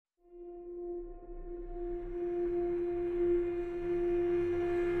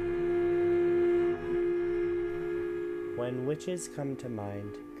When witches come to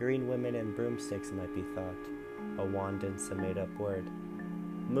mind, green women and broomsticks might be thought, a wand and some made-up word.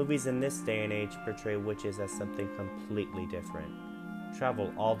 Movies in this day and age portray witches as something completely different.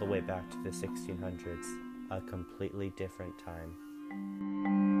 Travel all the way back to the 1600s, a completely different time.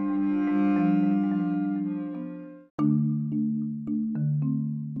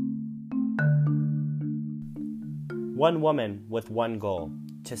 One woman with one goal,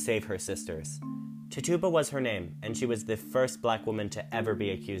 to save her sisters. Tituba was her name, and she was the first black woman to ever be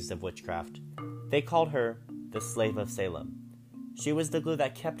accused of witchcraft. They called her the Slave of Salem. She was the glue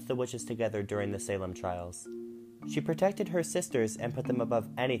that kept the witches together during the Salem trials. She protected her sisters and put them above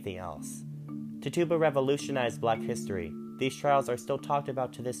anything else. Tituba revolutionized black history. These trials are still talked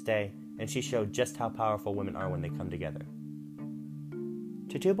about to this day, and she showed just how powerful women are when they come together.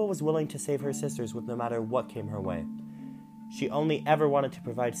 Tituba was willing to save her sisters with no matter what came her way. She only ever wanted to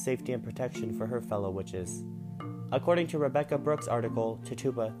provide safety and protection for her fellow witches. According to Rebecca Brooks' article,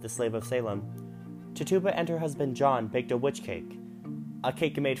 Tituba, the Slave of Salem, Tituba and her husband John baked a witch cake, a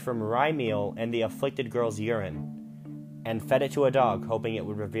cake made from rye meal and the afflicted girl's urine, and fed it to a dog, hoping it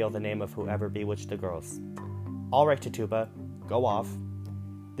would reveal the name of whoever bewitched the girls. All right, Tituba, go off.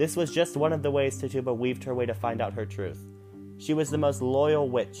 This was just one of the ways Tituba weaved her way to find out her truth. She was the most loyal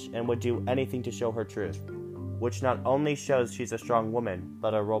witch and would do anything to show her truth, which not only shows she's a strong woman,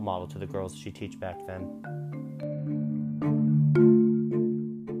 but a role model to the girls she taught back then.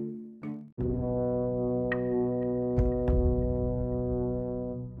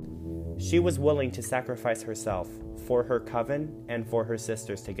 She was willing to sacrifice herself for her coven and for her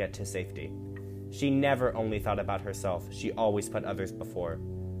sisters to get to safety. She never only thought about herself, she always put others before.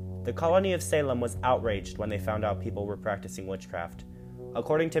 The colony of Salem was outraged when they found out people were practicing witchcraft.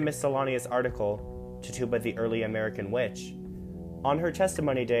 According to Miss Solania's article, Tituba the Early American Witch, on her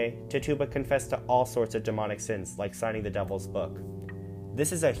testimony day, Tituba confessed to all sorts of demonic sins, like signing the devil's book.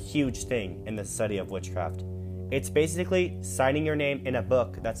 This is a huge thing in the study of witchcraft. It's basically signing your name in a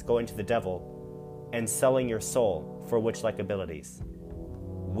book that's going to the devil and selling your soul for witch-like abilities.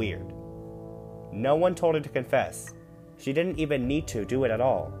 Weird. No one told her to confess. She didn't even need to do it at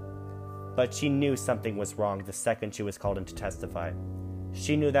all. But she knew something was wrong the second she was called in to testify.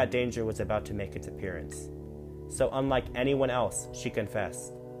 She knew that danger was about to make its appearance. So unlike anyone else, she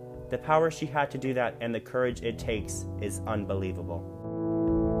confessed. The power she had to do that and the courage it takes is unbelievable.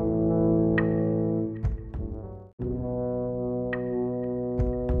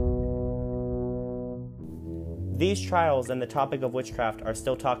 These trials and the topic of witchcraft are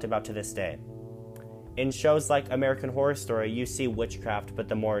still talked about to this day. In shows like American Horror Story, you see witchcraft, but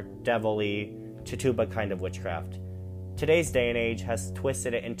the more devil-y, Tituba kind of witchcraft. Today's day and age has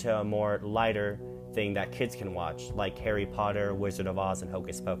twisted it into a more lighter thing that kids can watch, like Harry Potter, Wizard of Oz, and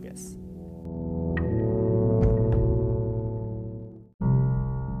Hocus Pocus.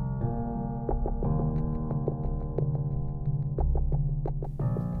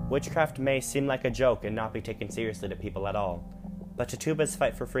 Witchcraft may seem like a joke and not be taken seriously to people at all, but Tituba's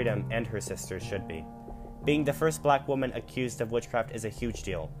fight for freedom and her sisters should be. Being the first black woman accused of witchcraft is a huge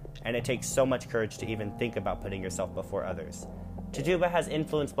deal, and it takes so much courage to even think about putting yourself before others. Tituba has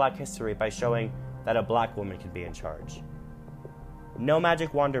influenced black history by showing that a black woman can be in charge. No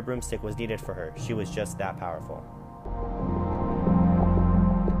magic wand or broomstick was needed for her, she was just that powerful.